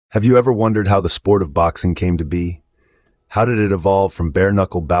Have you ever wondered how the sport of boxing came to be? How did it evolve from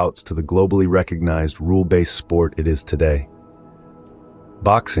bare-knuckle bouts to the globally recognized rule-based sport it is today?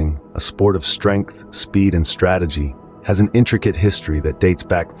 Boxing, a sport of strength, speed, and strategy, has an intricate history that dates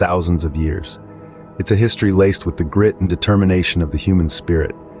back thousands of years. It's a history laced with the grit and determination of the human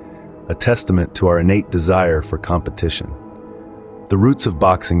spirit, a testament to our innate desire for competition. The roots of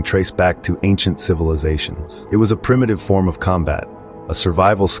boxing trace back to ancient civilizations. It was a primitive form of combat, a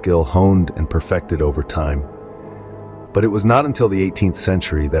survival skill honed and perfected over time. But it was not until the 18th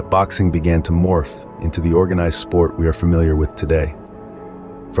century that boxing began to morph into the organized sport we are familiar with today.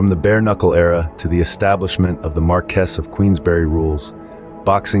 From the Bare-Knuckle Era to the establishment of the Marquess of Queensberry rules,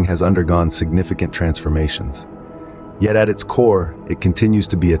 boxing has undergone significant transformations. Yet at its core, it continues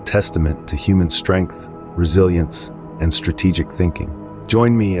to be a testament to human strength, resilience, and strategic thinking.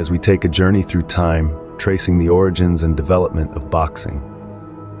 Join me as we take a journey through time, tracing the origins and development of boxing.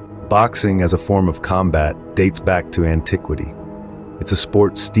 Boxing as a form of combat dates back to antiquity. It's a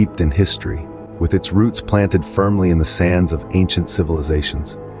sport steeped in history, with its roots planted firmly in the sands of ancient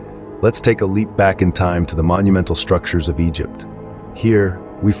civilizations. Let's take a leap back in time to the monumental structures of Egypt. Here,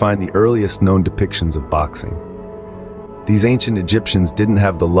 we find the earliest known depictions of boxing. These ancient Egyptians didn't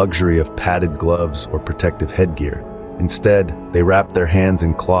have the luxury of padded gloves or protective headgear. Instead, they wrapped their hands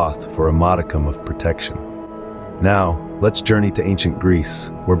in cloth for a modicum of protection. Now, let's journey to ancient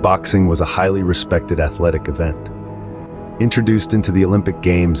Greece, where boxing was a highly respected athletic event. Introduced into the Olympic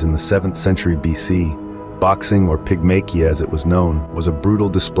Games in the 7th century BC, boxing, or pygmakia as it was known, was a brutal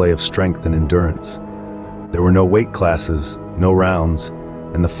display of strength and endurance. There were no weight classes, no rounds,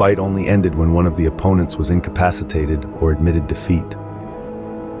 and the fight only ended when one of the opponents was incapacitated or admitted defeat.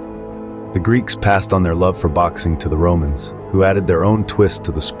 The Greeks passed on their love for boxing to the Romans, who added their own twist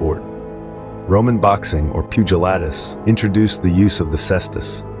to the sport. Roman boxing, or pugilatus, introduced the use of the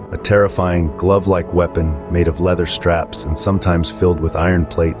cestus, a terrifying glove-like weapon made of leather straps and sometimes filled with iron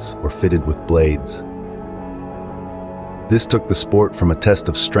plates or fitted with blades. This took the sport from a test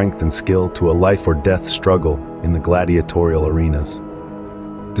of strength and skill to a life-or-death struggle in the gladiatorial arenas.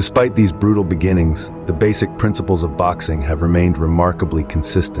 Despite these brutal beginnings, the basic principles of boxing have remained remarkably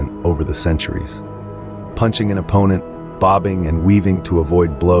consistent over the centuries. Punching an opponent, bobbing and weaving to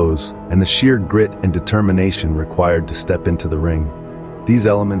avoid blows, and the sheer grit and determination required to step into the ring. These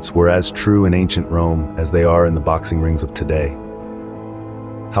elements were as true in ancient Rome as they are in the boxing rings of today.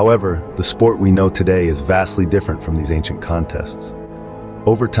 However, the sport we know today is vastly different from these ancient contests.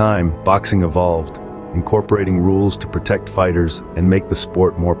 Over time, boxing evolved, incorporating rules to protect fighters and make the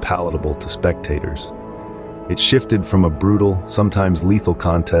sport more palatable to spectators. It shifted from a brutal, sometimes lethal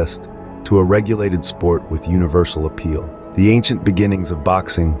contest to a regulated sport with universal appeal. The ancient beginnings of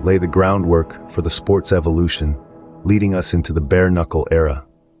boxing lay the groundwork for the sport's evolution, leading us into the Bare-Knuckle Era.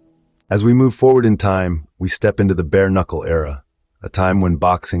 As we move forward in time, we step into the Bare-Knuckle Era, a time when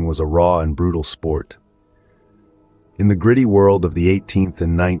boxing was a raw and brutal sport. In the gritty world of the 18th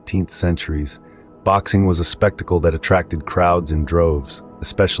and 19th centuries, boxing was a spectacle that attracted crowds in droves,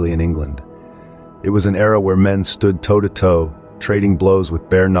 especially in England. It was an era where men stood toe-to-toe, trading blows with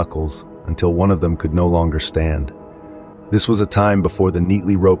bare knuckles until one of them could no longer stand. This was a time before the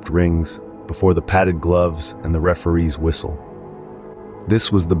neatly roped rings, before the padded gloves and the referee's whistle.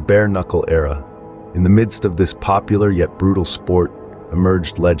 This was the Bare-Knuckle Era. In the midst of this popular yet brutal sport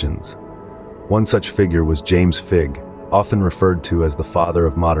emerged legends. One such figure was James Figg, often referred to as the father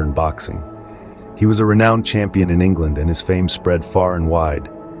of modern boxing. He was a renowned champion in England, and his fame spread far and wide.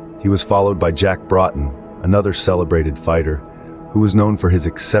 He was followed by Jack Broughton, another celebrated fighter, who was known for his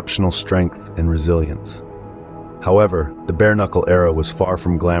exceptional strength and resilience. However, the Bare-Knuckle Era was far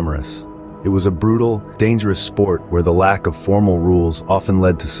from glamorous. It was a brutal, dangerous sport where the lack of formal rules often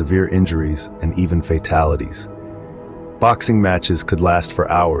led to severe injuries and even fatalities. Boxing matches could last for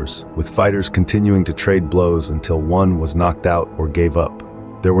hours, with fighters continuing to trade blows until one was knocked out or gave up.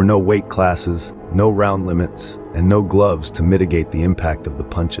 There were no weight classes, no round limits, and no gloves to mitigate the impact of the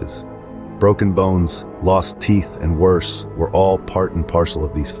punches. Broken bones, lost teeth, and worse were all part and parcel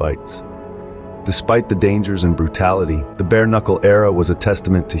of these fights. Despite the dangers and brutality, the Bare-Knuckle Era was a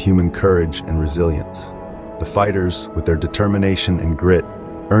testament to human courage and resilience. The fighters, with their determination and grit,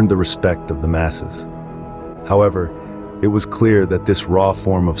 earned the respect of the masses. However, it was clear that this raw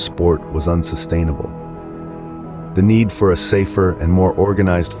form of sport was unsustainable. The need for a safer and more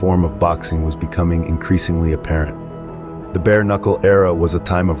organized form of boxing was becoming increasingly apparent. The Bare-Knuckle Era was a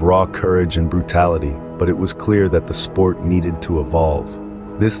time of raw courage and brutality, but it was clear that the sport needed to evolve.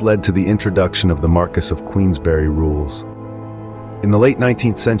 This led to the introduction of the Marquess of Queensberry rules. In the late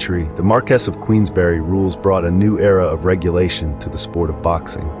 19th century, the Marquess of Queensberry rules brought a new era of regulation to the sport of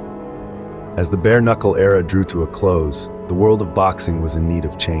boxing. As the Bare-Knuckle Era drew to a close, the world of boxing was in need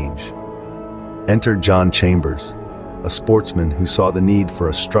of change. Enter John Chambers, a sportsman who saw the need for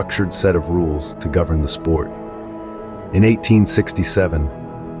a structured set of rules to govern the sport. In 1867,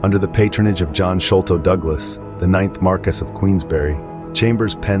 under the patronage of John Sholto Douglas, the 9th Marquess of Queensberry,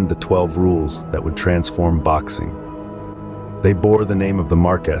 Chambers penned the 12 rules that would transform boxing. They bore the name of the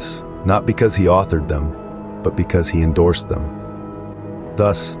Marquess, not because he authored them, but because he endorsed them.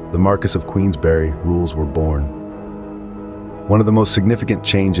 Thus, the Marquess of Queensberry rules were born. One of the most significant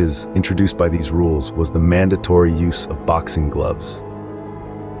changes introduced by these rules was the mandatory use of boxing gloves.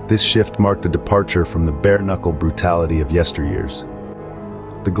 This shift marked a departure from the bare-knuckle brutality of yesteryears.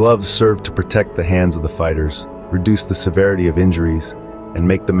 The gloves served to protect the hands of the fighters, reduce the severity of injuries, and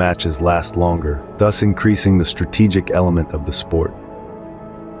make the matches last longer, thus increasing the strategic element of the sport.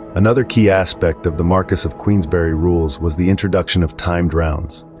 Another key aspect of the Marquess of Queensberry rules was the introduction of timed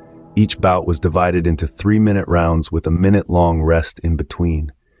rounds. Each bout was divided into 3-minute rounds with a minute-long rest in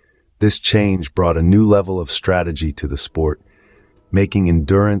between. This change brought a new level of strategy to the sport, making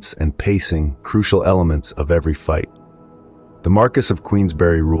endurance and pacing crucial elements of every fight. The Marquess of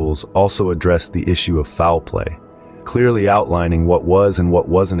Queensberry rules also addressed the issue of foul play, clearly outlining what was and what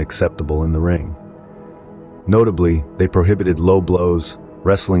wasn't acceptable in the ring. Notably, they prohibited low blows,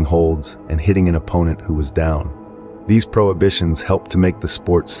 wrestling holds, and hitting an opponent who was down. These prohibitions helped to make the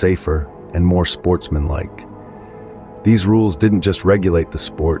sport safer and more sportsmanlike. These rules didn't just regulate the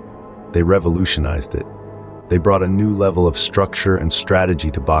sport, they revolutionized it. They brought a new level of structure and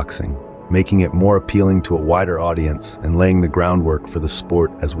strategy to boxing, making it more appealing to a wider audience and laying the groundwork for the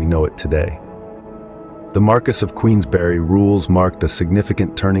sport as we know it today. The Marquess of Queensberry rules marked a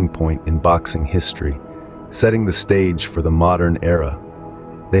significant turning point in boxing history, setting the stage for the modern era.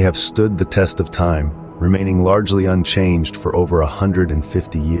 They have stood the test of time, remaining largely unchanged for over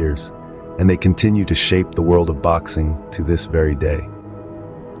 150 years, and they continue to shape the world of boxing to this very day.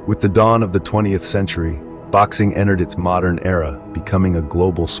 With the dawn of the 20th century, boxing entered its modern era, becoming a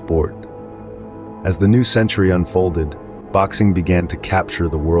global sport. As the new century unfolded, boxing began to capture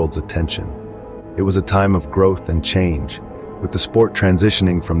the world's attention. It was a time of growth and change, with the sport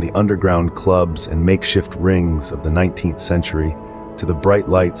transitioning from the underground clubs and makeshift rings of the 19th century to the bright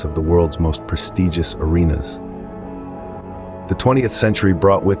lights of the world's most prestigious arenas. The 20th century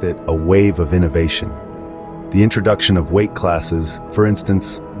brought with it a wave of innovation. The introduction of weight classes, for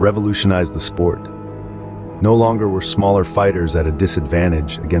instance, revolutionized the sport. No longer were smaller fighters at a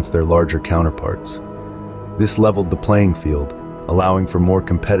disadvantage against their larger counterparts. This leveled the playing field, allowing for more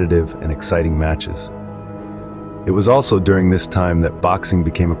competitive and exciting matches. It was also during this time that boxing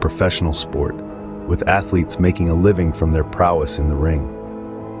became a professional sport, with athletes making a living from their prowess in the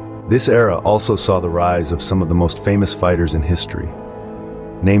ring. This era also saw the rise of some of the most famous fighters in history.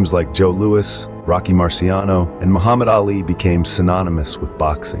 Names like Joe Louis, Rocky Marciano, and Muhammad Ali became synonymous with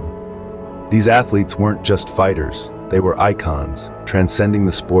boxing. These athletes weren't just fighters, they were icons, transcending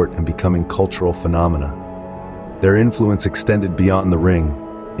the sport and becoming cultural phenomena. Their influence extended beyond the ring,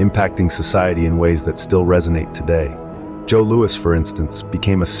 impacting society in ways that still resonate today. Joe Louis, for instance,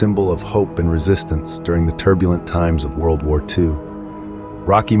 became a symbol of hope and resistance during the turbulent times of World War II.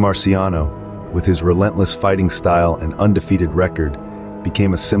 Rocky Marciano, with his relentless fighting style and undefeated record,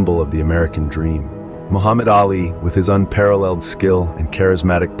 became a symbol of the American dream. Muhammad Ali, with his unparalleled skill and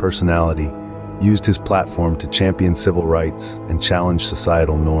charismatic personality, used his platform to champion civil rights and challenge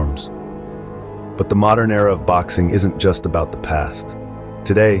societal norms. But the modern era of boxing isn't just about the past.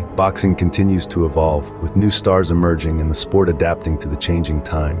 Today, boxing continues to evolve, with new stars emerging and the sport adapting to the changing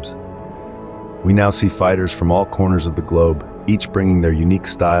times. We now see fighters from all corners of the globe, each bringing their unique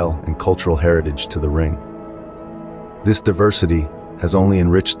style and cultural heritage to the ring. This diversity has only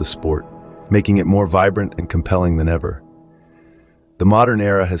enriched the sport, making it more vibrant and compelling than ever. The modern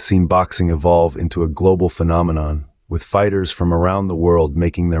era has seen boxing evolve into a global phenomenon, with fighters from around the world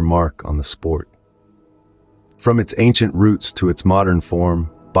making their mark on the sport. From its ancient roots to its modern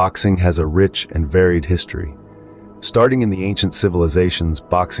form, boxing has a rich and varied history. Starting in the ancient civilizations,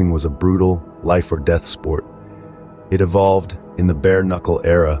 boxing was a brutal, life-or-death sport. It evolved in the Bare-Knuckle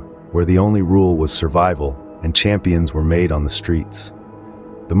Era, where the only rule was survival, and champions were made on the streets.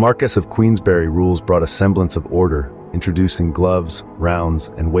 The Marquess of Queensberry rules brought a semblance of order, introducing gloves,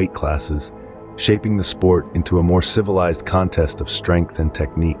 rounds, and weight classes, shaping the sport into a more civilized contest of strength and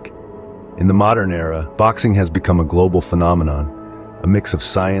technique. In the modern era, boxing has become a global phenomenon, a mix of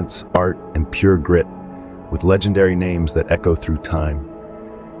science, art, and pure grit, with legendary names that echo through time.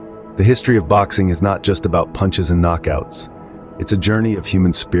 The history of boxing is not just about punches and knockouts. It's a journey of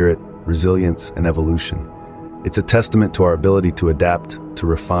human spirit, resilience, and evolution. It's a testament to our ability to adapt, to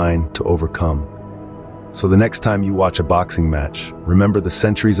refine, to overcome. So the next time you watch a boxing match, remember the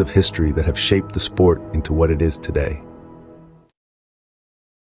centuries of history that have shaped the sport into what it is today.